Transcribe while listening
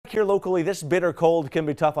Here locally, this bitter cold can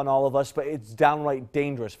be tough on all of us, but it's downright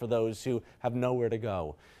dangerous for those who have nowhere to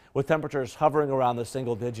go. With temperatures hovering around the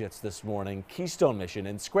single digits this morning, Keystone Mission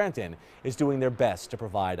in Scranton is doing their best to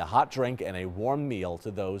provide a hot drink and a warm meal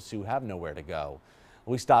to those who have nowhere to go.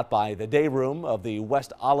 We stopped by the day room of the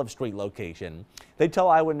West Olive Street location. They tell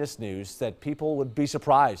Eyewitness News that people would be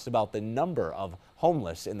surprised about the number of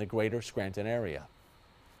homeless in the greater Scranton area.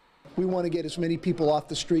 We want to get as many people off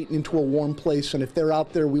the street and into a warm place, and if they're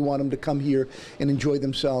out there, we want them to come here and enjoy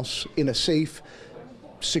themselves in a safe,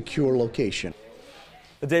 secure location.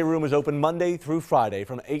 The day room is open Monday through Friday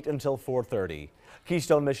from 8 until 4:30.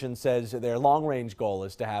 Keystone Mission says their long-range goal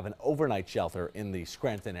is to have an overnight shelter in the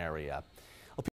Scranton area.